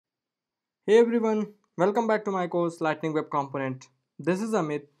Hey everyone, welcome back to my course Lightning Web Component. This is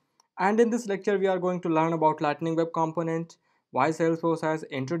Amit, and in this lecture we are going to learn about Lightning Web Component, why Salesforce has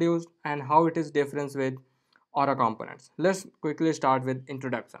introduced and how it is different with Aura components. Let's quickly start with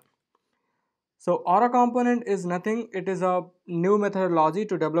introduction. So Aura component is nothing, it is a new methodology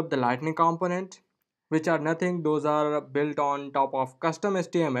to develop the Lightning component, which are nothing, those are built on top of custom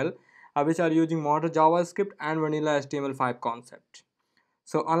HTML, which are using modern JavaScript and vanilla HTML5 concept.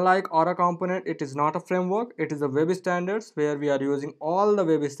 So unlike Aura component, it is not a framework, it is a web standards where we are using all the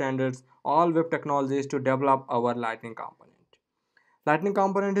web standards, all web technologies to develop our Lightning component. Lightning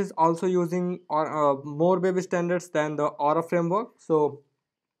component is also using more web standards than the Aura framework. So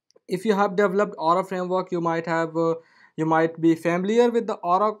if you have developed Aura framework, you might be familiar with the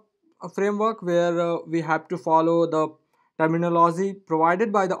Aura framework where we have to follow the terminology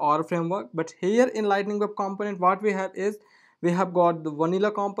provided by the Aura framework. But here in Lightning Web Component, what we have is we have got the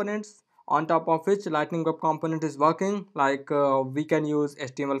vanilla components on top of which Lightning Web Component is working. Like we can use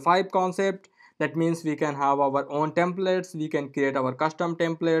HTML5 concept. That means we can have our own templates. We can create our custom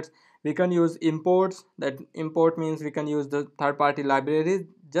templates. We can use imports. That import means we can use the third-party libraries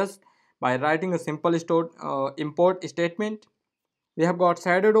just by writing a simple import statement. We have got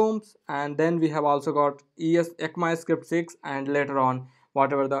shadow DOMs, and then we have also got ECMAScript 6, and later on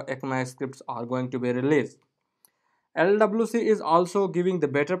whatever the ECMAScripts are going to be released. LWC is also giving the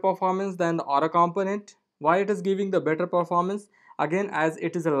better performance than the Aura component. Why it is giving the better performance? Again, as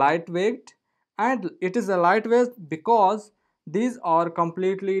it is a lightweight, and it is a lightweight because these are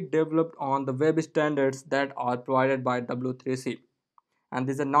completely developed on the web standards that are provided by W3C, and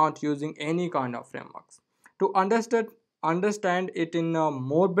these are not using any kind of frameworks. To understand it in a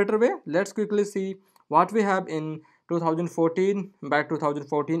more better way, let's quickly see what we have in 2014 back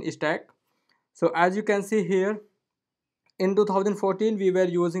 2014 stack. So as you can see here, in 2014 we were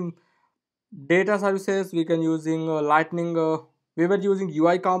using data services, we can using lightning we were using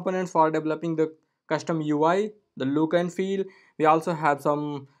UI components for developing the custom UI, the look and feel. We also have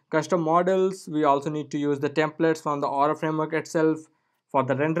some custom models. We also need to use the templates from the Aura framework itself. For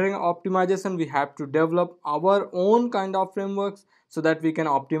the rendering optimization, we have to develop our own kind of frameworks so that we can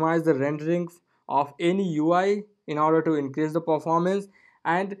optimize the renderings of any UI in order to increase the performance.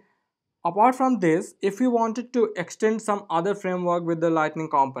 And apart from this, if you wanted to extend some other framework with the Lightning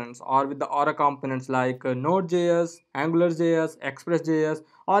components or with the Aura components like Node.js, AngularJS, ExpressJS,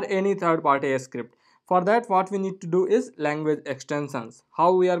 or any third-party script, for that what we need to do is language extensions.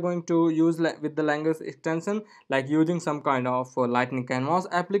 How we are going to use with the language extension, like using some kind of Lightning Canvas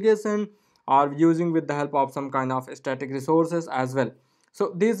application or using with the help of some kind of static resources as well.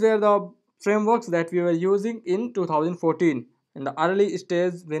 So these were the frameworks that we were using in 2014 in the early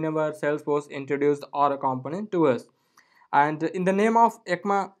stage whenever Salesforce introduced Aura component to us. And in the name of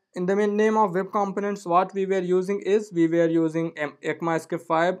ECMA, in the name of web components, what we were using is we were using ECMAScript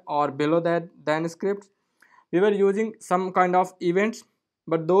 5 or below that than scripts. We were using some kind of events,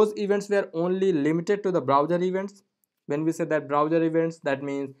 but those events were only limited to the browser events. When we say that browser events, that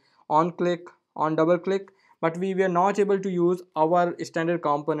means on click, on double click, but we were not able to use our standard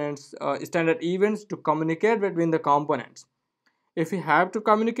components, standard events to communicate between the components. If we have to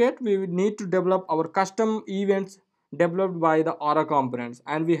communicate, we would need to develop our custom events developed by the Aura components,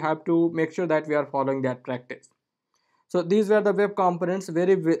 and we have to make sure that we are following that practice. So these were the web components,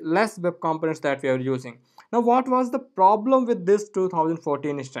 very less web components that we are using. Now what was the problem with this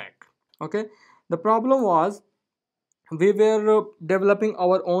 2014 stack? Okay, the problem was we were developing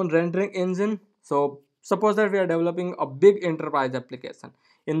our own rendering engine. So suppose that we are developing a big enterprise application.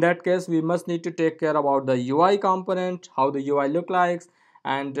 In that case, we must need to take care about the UI component, how the UI look like,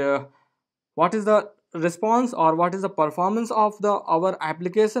 and what is the response or what is the performance of the our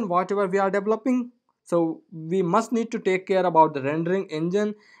application whatever we are developing. So we must need to take care about the rendering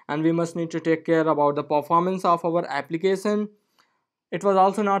engine, and we must need to take care about the performance of our application. It was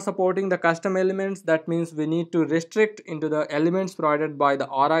also not supporting the custom elements. That means we need to restrict into the elements provided by the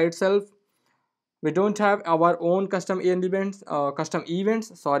Aura itself. We don't have our own custom events.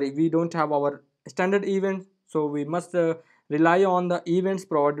 Sorry, we don't have our standard events. So we must rely on the events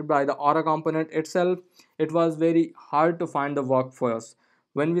provided by the Aura component itself. It was very hard to find the workforce.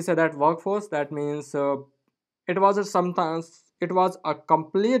 When we say that workforce, that means sometimes it was a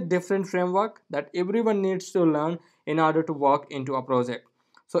complete different framework that everyone needs to learn in order to work into a project.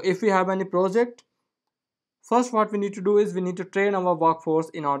 So if we have any project, first what we need to do is we need to train our workforce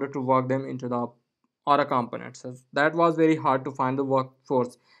in order to work them into the Aura components. So that was very hard to find the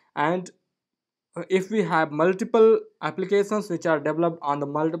workforce. And if we have multiple applications which are developed on the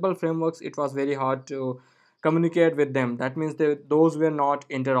multiple frameworks, it was very hard to communicate with them. That means those were not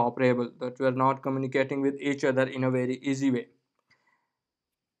interoperable, that were not communicating with each other in a very easy way.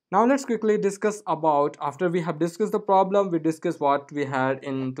 Now let's quickly discuss about, after we have discussed the problem, we discuss what we had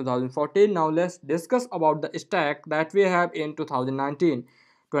in 2014. Now let's discuss about the stack that we have in 2019.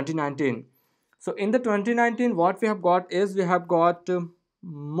 So in the 2019, what we have got is we have got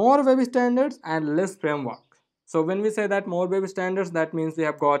more web standards and less framework. So when we say that more web standards, that means we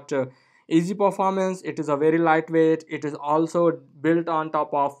have got easy performance. It is a very lightweight. It is also built on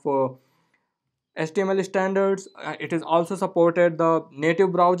top of HTML standards. It is also supported the native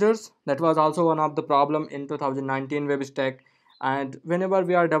browsers. That was also one of the problem in 2019 web stack. And whenever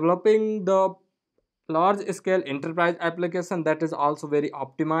we are developing the large scale enterprise application, that is also very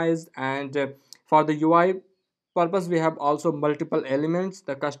optimized. And for the UI purpose, we have also multiple elements,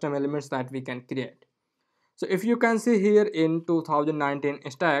 the custom elements that we can create. So if you can see here in 2019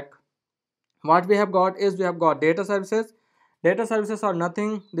 stack, what we have got is we have got data services. Data services are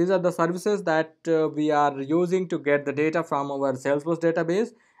nothing, these are the services that we are using to get the data from our Salesforce database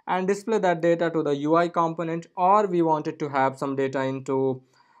and display that data to the UI component, or we wanted to have some data into,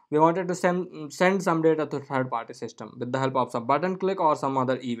 we wanted to send some data to third party system with the help of some button click or some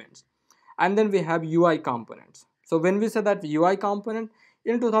other events. And then we have UI components. So when we say that UI component,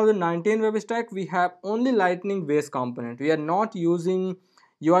 in 2019 web stack we have only lightning based component. We are not using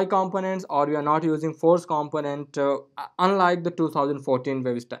UI components, or we are not using force component, unlike the 2014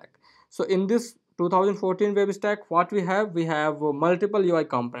 web stack. So in this 2014 web stack, what we have multiple UI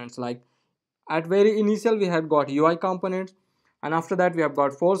components. Like at very initial we have got UI components, and after that we have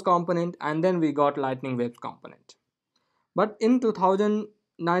got force component, and then we got lightning web component. But in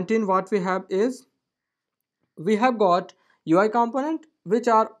 2019 what we have is we have got UI component which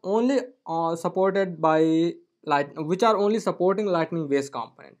are only supported by which are only supporting lightning based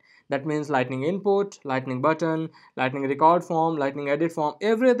component. That means lightning input, lightning button, lightning record form, lightning edit form,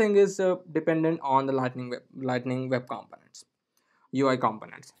 everything is dependent on the lightning web components, UI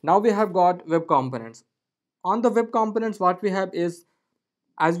components. Now we have got web components. On the web components, what we have is,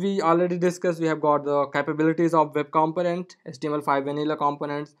 as we already discussed, we have got the capabilities of web component, HTML5 vanilla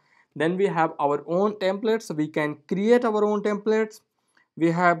components. Then we have our own templates, so we can create our own templates. We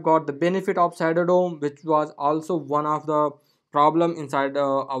have got the benefit of Shadow DOM, which was also one of the problem inside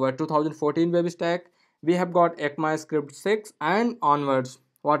our 2014 web stack. We have got ECMAScript 6 and onwards,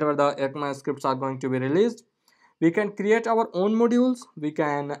 whatever the ECMAScripts are going to be released. We can create our own modules, we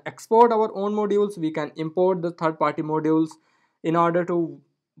can export our own modules, we can import the third-party modules in order to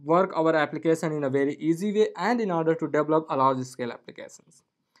work our application in a very easy way and in order to develop a large scale applications.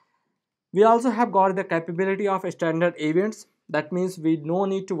 We also have got the capability of standard events. That means we no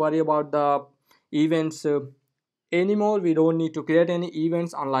need to worry about the events anymore. We don't need to create any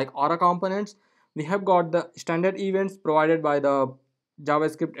events unlike Aura components. We have got the standard events provided by the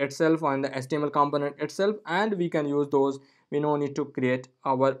JavaScript itself and the HTML component itself, and we can use those. We no need to create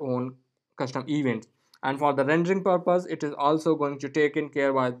our own custom events. And for the rendering purpose, it is also going to taken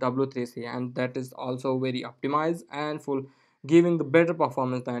care by W3C, and that is also very optimized and full, giving the better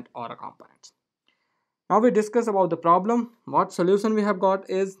performance than Aura components. Now we discuss about the problem. What solution we have got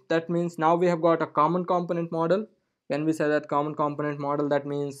is, that means now we have got a common component model. When we say that common component model, that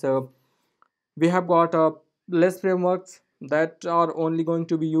means we have got less frameworks that are only going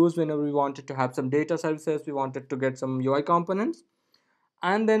to be used whenever we wanted to have some data services, we wanted to get some UI components.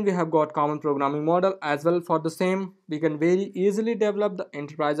 And then we have got common programming model as well. For the same, we can very easily develop the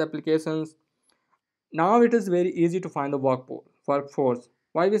enterprise applications. Now it is very easy to find the workforce.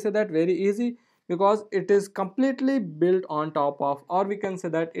 Why we say that very easy? Because it is completely built on top of, or we can say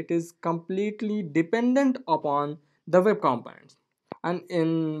that it is completely dependent upon the web components. And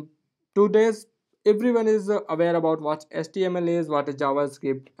in today's, everyone is aware about what HTML is, what is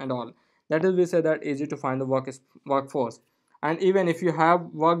JavaScript and all. That is, we say that easy to find the workforce. And even if you have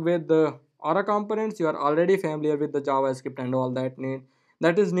worked with the Aura components, you are already familiar with the JavaScript and all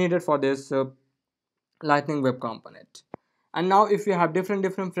that is needed for this lightning web component. And now if you have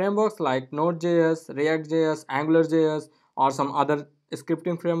different frameworks like Node.js, React.js, AngularJS, or some other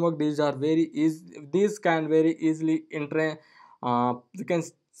scripting framework, these are very easy, these can very easily you can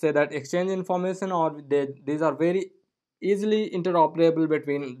say that exchange information, or these are very easily interoperable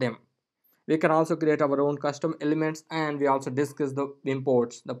between them. We can also create our own custom elements, and we also discuss the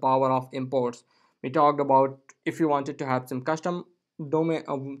imports, the power of imports. We talked about if you wanted to have some custom domain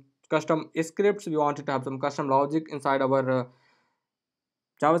custom scripts, we wanted to have some custom logic inside our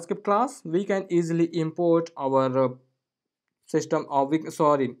JavaScript class, we can easily import our system, or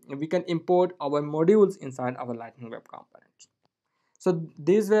we can import our modules inside our lightning web components. So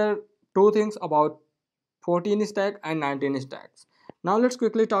these were two things about 14 stack and 19 stacks. Now let's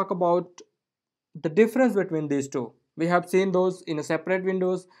quickly talk about the difference between these two. We have seen those in a separate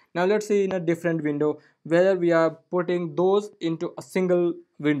windows. Now let's see in a different window where we are putting those into a single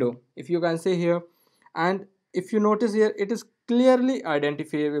window. If you can see here, and if you notice here, it is clearly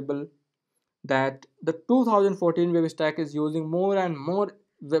identifiable that the 2014 web stack is using more and more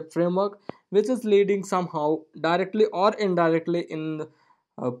web framework, which is leading somehow directly or indirectly in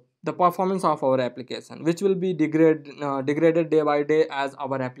uh, the performance of our application, which will be degraded day by day as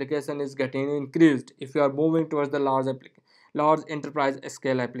our application is getting increased if you are moving towards the large enterprise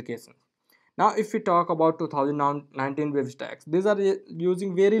scale application. Now if we talk about 2019 web stacks, these are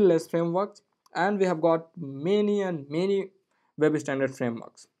using very less frameworks, and we have got many and many web standard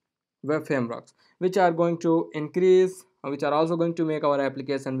frameworks, web frameworks, which are going to increase, which are also going to make our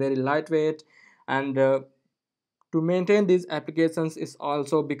application very lightweight, and to maintain these applications is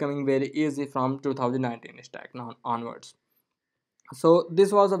also becoming very easy from 2019 stack now onwards. So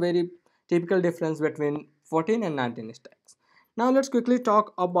this was a very typical difference between 14 and 19 stacks. Now let's quickly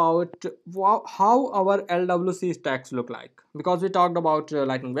talk about how our LWC stacks look like, because we talked about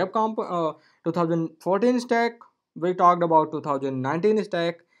Lightning Web Comp 2014 stack, we talked about 2019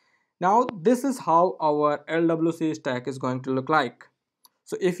 stack. Now this is how our LWC stack is going to look like.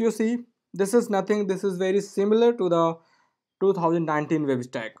 So if you see, this is nothing, this is very similar to the 2019 web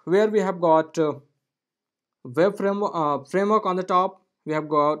stack, where we have got framework on the top, we have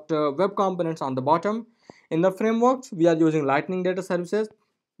got web components on the bottom. In the frameworks we are using Lightning data services.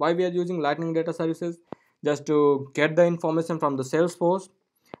 Why we are using Lightning data services? Just to get the information from the Salesforce,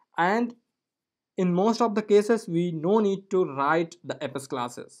 and in most of the cases we no need to write the Apex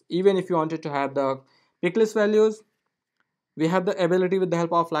classes. Even if you wanted to have the picklist values, we have the ability with the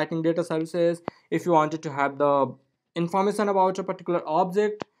help of Lightning data services. If you wanted to have the information about a particular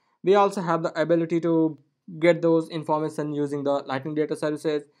object, we also have the ability to get those information using the Lightning data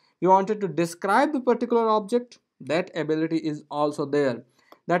services. You wanted to describe the particular object, that ability is also there.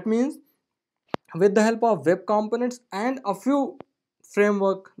 That means with the help of web components and a few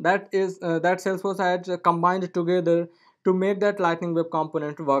framework that Salesforce had combined together to make that Lightning web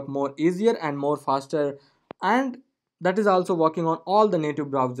component work more easier and more faster, and that is also working on all the native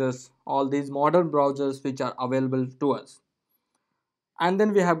browsers, all these modern browsers which are available to us. And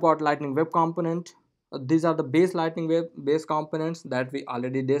then we have got Lightning web component. These are the base Lightning web base components that we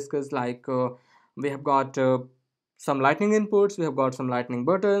already discussed, like we have got some Lightning inputs, we have got some Lightning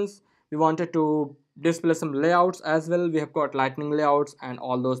buttons, we wanted to display some layouts as well, we have got Lightning layouts and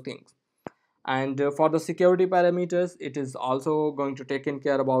all those things. And for the security parameters, it is also going to take in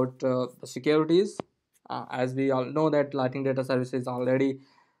care about the securities, as we all know that Lightning data service is already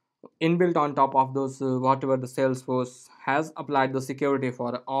inbuilt on top of those whatever the Salesforce has applied the security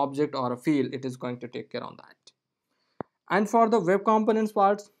for an object or a field, it is going to take care on that. And for the web components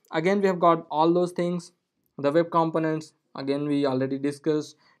parts, again we have got all those things. The web components, again we already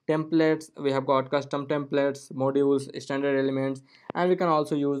discussed templates, we have got custom templates, modules, standard elements, and we can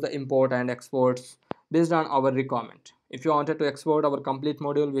also use the import and exports based on our requirement. If you wanted to export our complete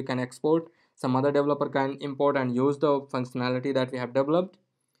module, we can export. Some other developer can import and use the functionality that we have developed,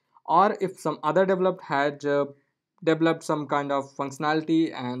 or if some other developer had developed some kind of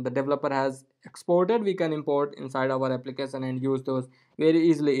functionality and the developer has exported, we can import inside our application and use those very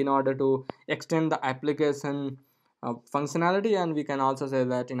easily in order to extend the application functionality. And we can also say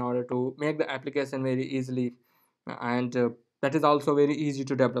that in order to make the application very easily, and that is also very easy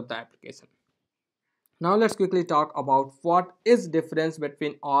to develop the application. Now let's quickly talk about what is difference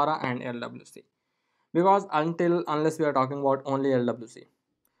between Aura and LWC, because unless we are talking about only LWC,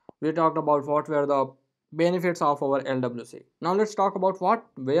 we talked about what were the benefits of our LWC. Now let's talk about what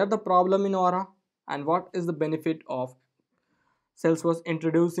were the problem in Aura and what is the benefit of Salesforce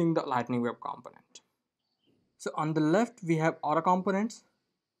introducing the Lightning Web Component. So on the left we have Aura components,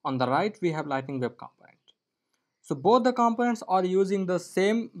 on the right we have Lightning Web Component. So both the components are using the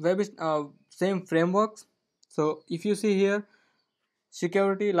same frameworks. So if you see here,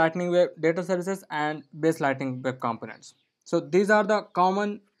 security, Lightning Web Data Services, and base Lightning Web Components. So these are the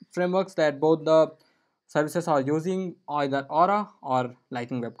common frameworks that both the services are using, either Aura or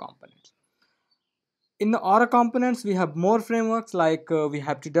Lightning Web Components. In the Aura components, we have more frameworks, like we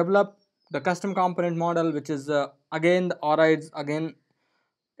have to develop the custom component model, which is again the Aura is again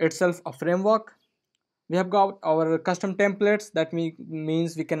itself a framework. We have got our custom templates, that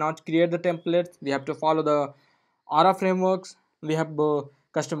means we cannot create the templates, we have to follow the Aura frameworks. We have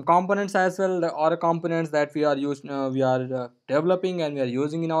custom components as well, the Aura components that we are developing and we are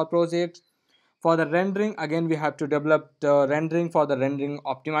using in our projects. For the rendering, again we have to develop the rendering for the rendering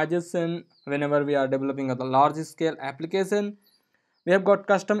optimization whenever we are developing a large scale application. We have got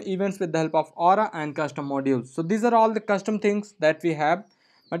custom events with the help of Aura and custom modules. So these are all the custom things that we have.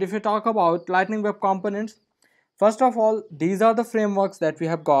 But if you talk about Lightning Web Components, first of all, these are the frameworks that we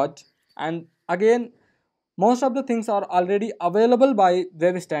have got. And again, most of the things are already available by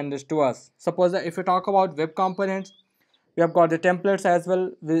web standards to us. Suppose that if you talk about web components, we have got the templates as well,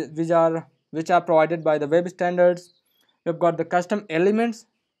 which are provided by the web standards. We have got the custom elements.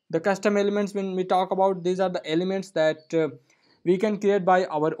 The custom elements, when we talk about, these are the elements that we can create by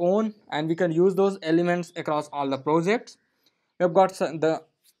our own, and we can use those elements across all the projects. We have got the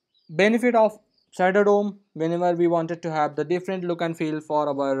benefit of shadow dome. Whenever we wanted to have the different look and feel for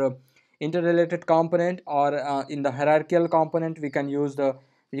our interrelated component, or in the hierarchical component, we can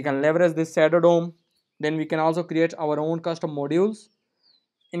leverage this shadow dome. Then we can also create our own custom modules.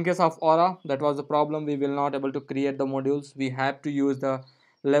 In case of Aura, that was the problem, we will not able to create the modules. We have to use the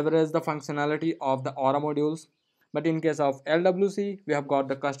leverage the functionality of the Aura modules. But in case of LWC, we have got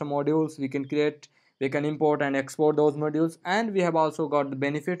the custom modules we can create. We can import and export those modules, and we have also got the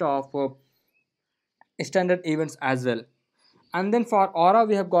benefit of standard events as well. And then for Aura,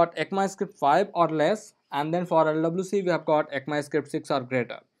 we have got ECMAScript 5 or less, and then for LWC, we have got ECMAScript 6 or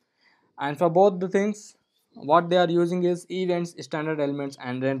greater. And for both the things, what they are using is events, standard elements,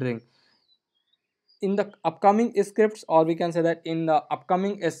 and rendering. In the upcoming scripts, or we can say that in the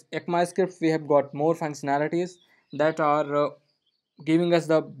upcoming ECMAScripts, we have got more functionalities that are giving us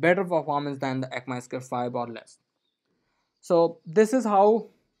the better performance than the ECMAScript 5 or less. So this is how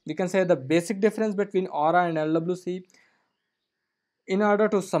we can say the basic difference between Aura and LWC. In order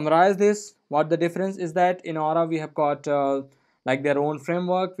to summarize this, what the difference is that in Aura we have got like their own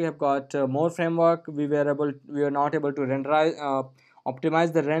framework. We have got more framework. We are not able to renderize,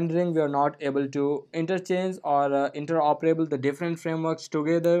 optimize the rendering. We are not able to interchange or interoperable the different frameworks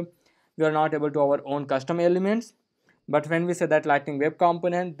together. We are not able to our own custom elements. But when we say that Lightning Web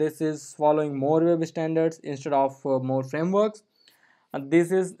Component, this is following more web standards instead of more frameworks. And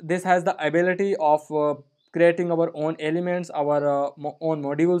this has the ability of creating our own elements, our own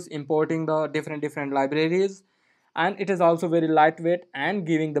modules, importing the different libraries, and it is also very lightweight and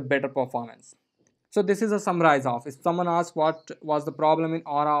giving the better performance. So this is a summarize of, if someone asks what was the problem in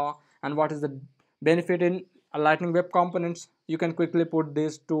Aura and what is the benefit in Lightning Web Components, you can quickly put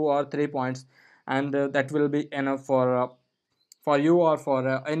these 2 or 3 points, and that will be enough for you or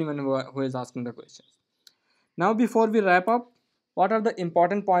for anyone who is asking the questions. Now, before we wrap up, what are the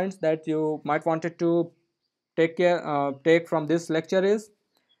important points that you might wanted to take from this lecture is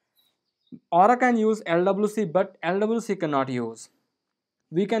Aura can use LWC, but LWC cannot use.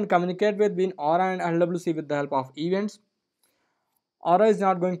 We can communicate between Aura and LWC with the help of events. Aura is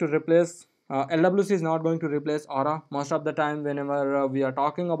not going to replace LWC is not going to replace Aura. Most of the time, whenever we are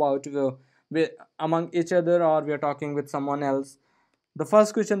talking about among each other, or we are talking with someone else, the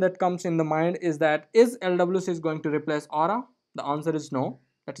first question that comes in the mind is that is LWC is going to replace Aura? The answer is no.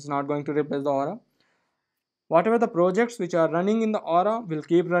 That is not going to replace the Aura. Whatever the projects which are running in the Aura will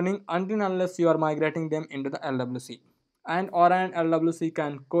keep running until unless you are migrating them into the LWC. And Aura and LWC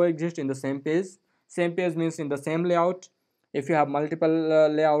can coexist in the same page. Same page means in the same layout. If you have multiple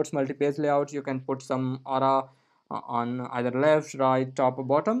layouts, multi-page layouts, you can put some Aura on either left, right, top or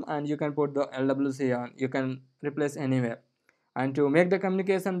bottom, and you can put the LWC on. You can replace anywhere. And to make the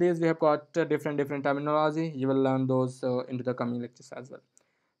communication these, we have got different terminology. You will learn those into the coming lectures as well.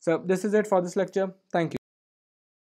 So this is it for this lecture. Thank you.